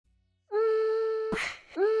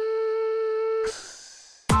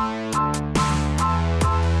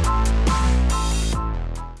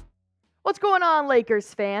going on,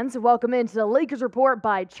 Lakers fans? Welcome into the Lakers Report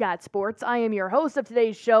by Chat Sports. I am your host of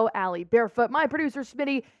today's show, Allie Barefoot. My producer,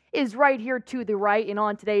 Smitty, is right here to the right. And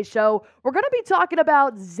on today's show, we're going to be talking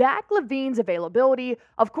about Zach LaVine's availability.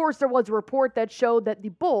 Of course, there was a report that showed that the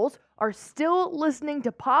Bulls are still listening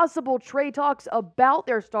to possible trade talks about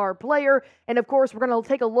their star player. And of course, we're going to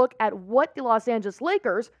take a look at what the Los Angeles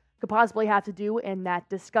Lakers could possibly have to do in that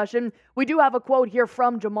discussion. We do have a quote here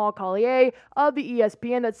from Jamal Collier of the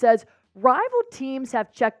ESPN that says, rival teams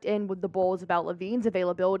have checked in with the Bulls about LaVine's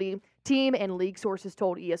availability, team and league sources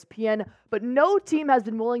told ESPN, but no team has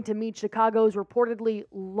been willing to meet Chicago's reportedly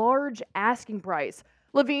large asking price.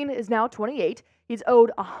 LaVine is now 28. He's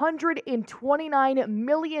owed $129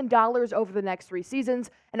 million over the next 3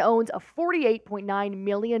 seasons and owns a $48.9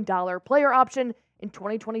 million player option in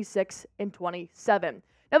 2026 and 27.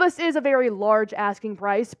 Now, this is a very large asking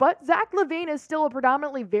price, but Zach LaVine is still a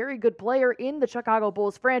predominantly very good player in the Chicago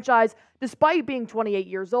Bulls franchise, despite being 28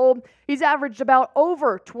 years old. He's averaged about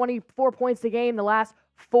over 24 points a game the last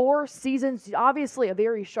 4 seasons. He's obviously a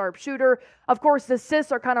very sharp shooter. Of course, the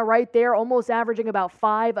assists are kind of right there, almost averaging about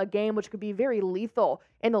 5 a game, which could be very lethal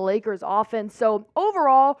in the Lakers offense. So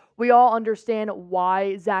overall, we all understand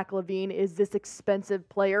why Zach LaVine is this expensive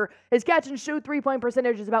player. His catch and shoot 3-point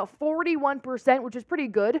percentage is about 41%, which is pretty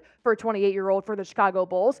good for a 28-year-old for the Chicago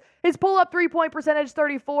Bulls. His pull-up 3-point percentage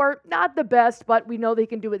 34, not the best, but we know they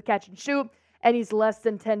can do it catch and shoot. And he's less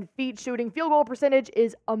than 10 feet shooting. Field goal percentage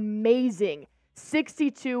is amazing.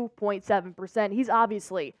 62.7%. He's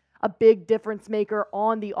obviously a big difference maker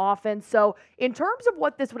on the offense. So in terms of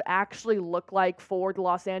what this would actually look like for the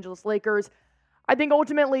Los Angeles Lakers, I think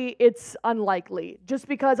ultimately it's unlikely, just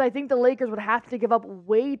because I think the Lakers would have to give up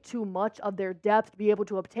way too much of their depth to be able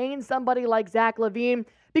to obtain somebody like Zach LaVine,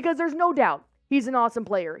 because there's no doubt he's an awesome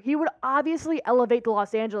player. He would obviously elevate the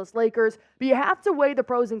Los Angeles Lakers, but you have to weigh the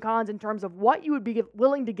pros and cons in terms of what you would be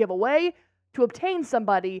willing to give away to obtain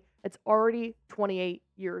somebody that's already 28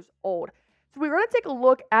 years old. So we're going to take a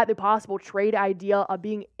look at the possible trade idea of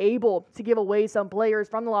being able to give away some players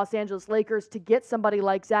from the Los Angeles Lakers to get somebody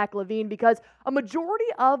like Zach LaVine, because a majority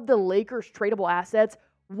of the Lakers' tradable assets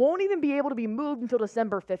won't even be able to be moved until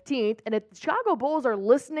December 15th. And if the Chicago Bulls are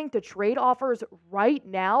listening to trade offers right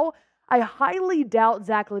now, I highly doubt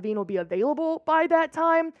Zach LaVine will be available by that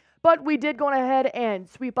time. But we did go ahead and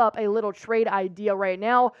sweep up a little trade idea right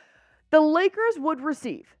now. The Lakers would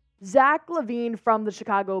receive Zach LaVine from the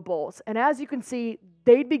Chicago Bulls. And as you can see,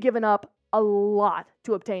 they'd be giving up a lot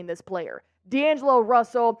to obtain this player. D'Angelo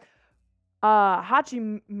Russell,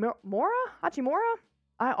 Hachimura?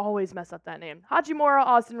 I always mess up that name. Hachimura,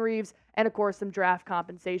 Austin Reeves, and of course some draft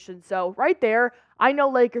compensation. So right there, I know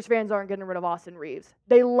Lakers fans aren't getting rid of Austin Reeves.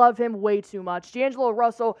 They love him way too much. D'Angelo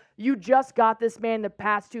Russell, you just got this man the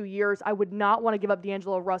past 2 years. I would not want to give up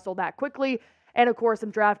D'Angelo Russell that quickly. And, of course,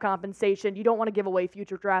 some draft compensation. You don't want to give away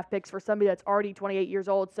future draft picks for somebody that's already 28 years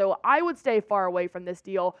old. So I would stay far away from this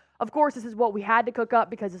deal. Of course, this is what we had to cook up,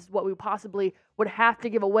 because this is what we possibly would have to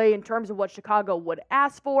give away in terms of what Chicago would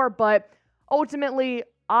ask for. But ultimately,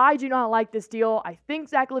 I do not like this deal. I think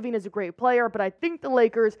Zach LaVine is a great player, but I think the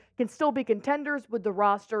Lakers can still be contenders with the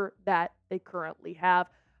roster that they currently have.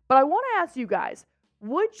 But I want to ask you guys,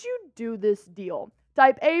 would you do this deal?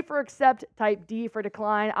 Type A for accept, type D for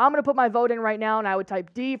decline. I'm going to put my vote in right now, and I would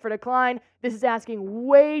type D for decline. This is asking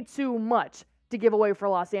way too much to give away for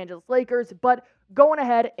Los Angeles Lakers, but go on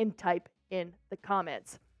ahead and type in the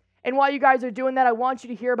comments. And while you guys are doing that, I want you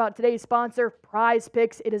to hear about today's sponsor, Prize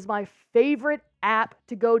Picks. It is my favorite app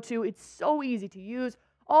to go to. It's so easy to use.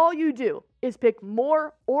 All you do is pick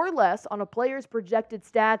more or less on a player's projected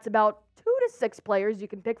stats, about 2 to 6 players you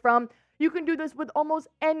can pick from. You can do this with almost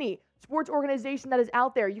any sports organization that is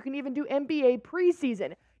out there. You can even do NBA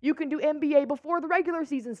preseason. You can do NBA before the regular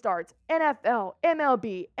season starts. NFL,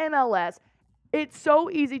 MLB, MLS. It's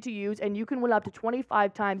so easy to use, and you can win up to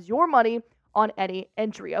 25 times your money on any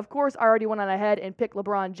entry. Of course, I already went on ahead and picked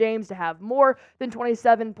LeBron James to have more than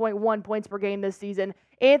 27.1 points per game this season,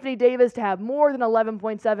 Anthony Davis to have more than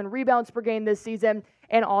 11.7 rebounds per game this season,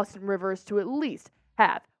 and Austin Rivers to at least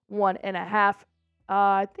have 1.5.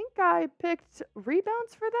 I think I picked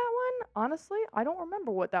rebounds for that one. Honestly, I don't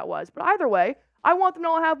remember what that was. But either way, I want them to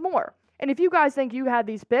all have more. And if you guys think you have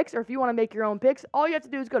these picks, or if you want to make your own picks, all you have to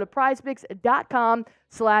do is go to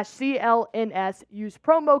prizepicks.com/CLNS. Use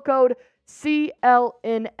promo code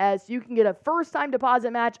CLNS. You can get a first-time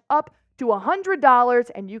deposit match up to $100,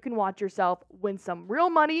 and you can watch yourself win some real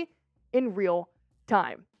money in real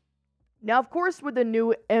time. Now, of course, with the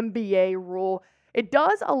new NBA rule, it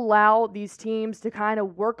does allow these teams to kind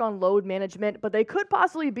of work on load management, but they could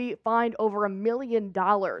possibly be fined over $1 million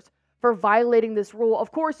for violating this rule.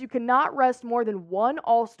 Of course, you cannot rest more than one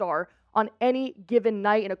All-Star on any given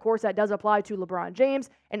night. And of course, that does apply to LeBron James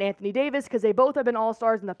and Anthony Davis because they both have been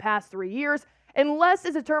All-Stars in the past 3 years. Unless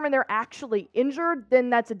it's determined they're actually injured, then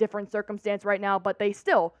that's a different circumstance right now. But they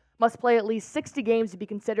still must play at least 60 games to be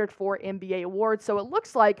considered for NBA awards. So it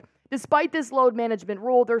looks like, despite this load management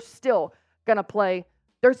rule, they're still going to play.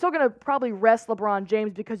 They're still going to probably rest LeBron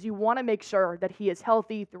James because you want to make sure that he is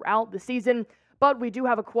healthy throughout the season. But we do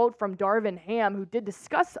have a quote from Darvin Ham, who did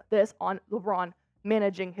discuss this on LeBron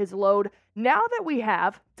managing his load. Now that we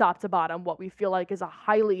have, top to bottom, what we feel like is a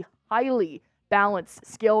highly, highly balanced,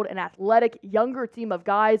 skilled, and athletic younger team of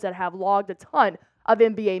guys that have logged a ton of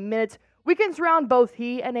NBA minutes, we can surround both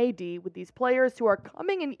he and AD with these players who are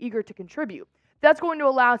coming in eager to contribute. That's going to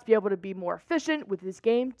allow us to be able to be more efficient with his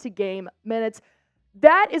game-to-game minutes.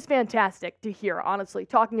 That is fantastic to hear, honestly,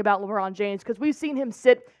 talking about LeBron James, because we've seen him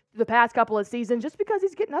sit the past couple of seasons just because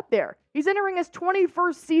he's getting up there. He's entering his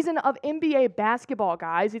 21st season of NBA basketball,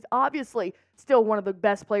 guys. He's obviously still one of the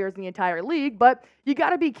best players in the entire league, but you got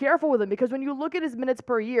to be careful with him because when you look at his minutes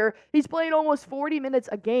per year, he's playing almost 40 minutes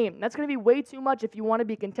a game. That's going to be way too much if you want to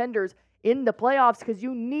be contenders in the playoffs because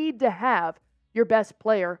you need to have your best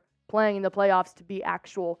player playing in the playoffs to be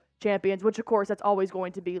actual champions, which, of course, that's always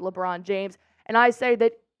going to be LeBron James. And I say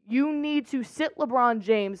that you need to sit LeBron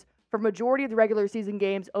James for majority of the regular season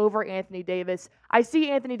games over Anthony Davis. I see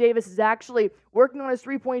Anthony Davis is actually working on his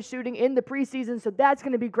three-point shooting in the preseason, so that's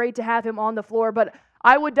going to be great to have him on the floor. But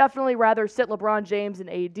I would definitely rather sit LeBron James and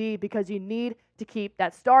AD because you need to keep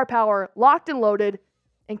that star power locked and loaded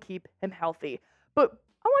and keep him healthy. But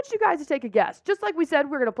I want you guys to take a guess. Just like we said,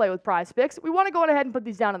 we're going to play with prize picks. We want to go ahead and put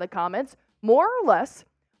these down in the comments. More or less,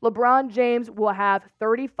 LeBron James will have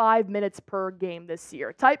 35 minutes per game this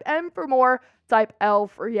year. Type M for more, type L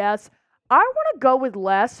for yes. I want to go with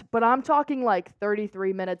less, but I'm talking like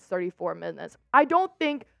 33 minutes, 34 minutes. I don't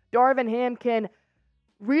think Darvin Ham can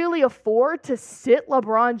really afford to sit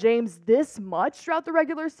LeBron James this much throughout the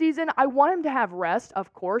regular season. I want him to have rest,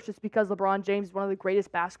 of course, just because LeBron James is one of the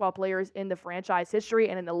greatest basketball players in the franchise history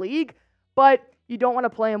and in the league, but you don't want to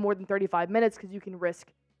play him more than 35 minutes because you can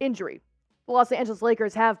risk injury. The Los Angeles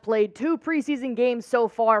Lakers have played 2 preseason games so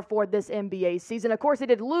far for this NBA season. Of course, they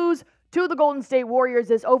did lose to the Golden State Warriors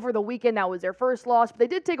this over the weekend. That was their first loss, but they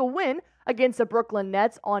did take a win against the Brooklyn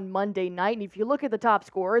Nets on Monday night. And if you look at the top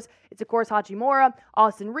scorers, it's, of course, Hachimura,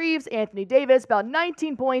 Austin Reeves, Anthony Davis, about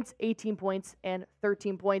 19 points, 18 points, and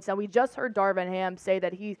 13 points. Now, we just heard Darvin Ham say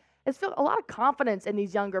that he has felt a lot of confidence in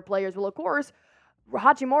these younger players. Well, of course,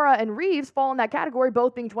 Hachimura and Reeves fall in that category,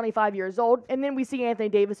 both being 25 years old. And then we see Anthony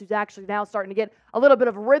Davis, who's actually now starting to get a little bit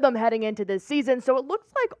of rhythm heading into this season. So it looks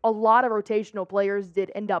like a lot of rotational players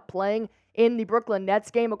did end up playing in the Brooklyn Nets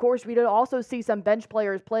game. Of course, we did also see some bench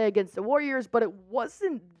players play against the Warriors, but it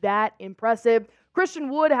wasn't that impressive. Christian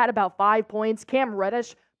Wood had about 5 points. Cam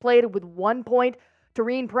Reddish played with 1 point.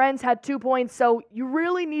 Taurean Prince had 2 points, so you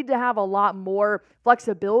really need to have a lot more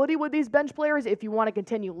flexibility with these bench players if you want to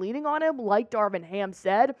continue leaning on him, like Darvin Ham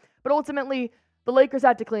said. But ultimately, the Lakers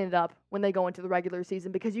have to clean it up when they go into the regular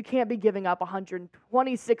season because you can't be giving up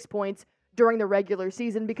 126 points during the regular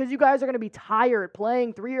season because you guys are going to be tired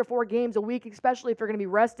playing 3 or 4 games a week, especially if you're going to be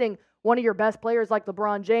resting one of your best players like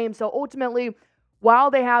LeBron James. So ultimately,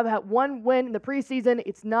 while they have had 1 win in the preseason,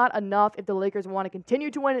 it's not enough if the Lakers want to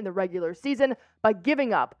continue to win in the regular season by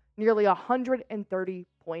giving up nearly 130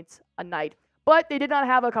 points a night. But they did not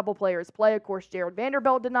have a couple players play. Of course, Jared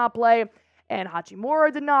Vanderbilt did not play, and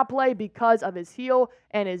Hachimura did not play because of his heel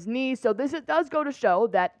and his knee. So this does go to show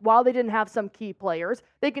that while they didn't have some key players,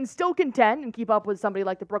 they can still contend and keep up with somebody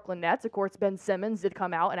like the Brooklyn Nets. Of course, Ben Simmons did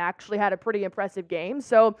come out and actually had a pretty impressive game.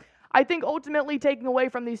 So I think ultimately taking away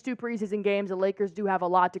from these 2 preseason games, the Lakers do have a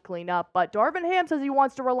lot to clean up. But Darvin Ham says he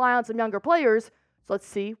wants to rely on some younger players, so let's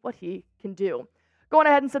see what he can do. Go on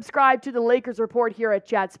ahead and subscribe to the Lakers Report here at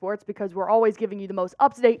Chat Sports because we're always giving you the most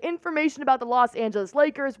up-to-date information about the Los Angeles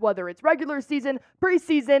Lakers, whether it's regular season,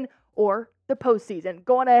 preseason, or the postseason.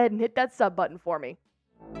 Go on ahead and hit that sub button for me.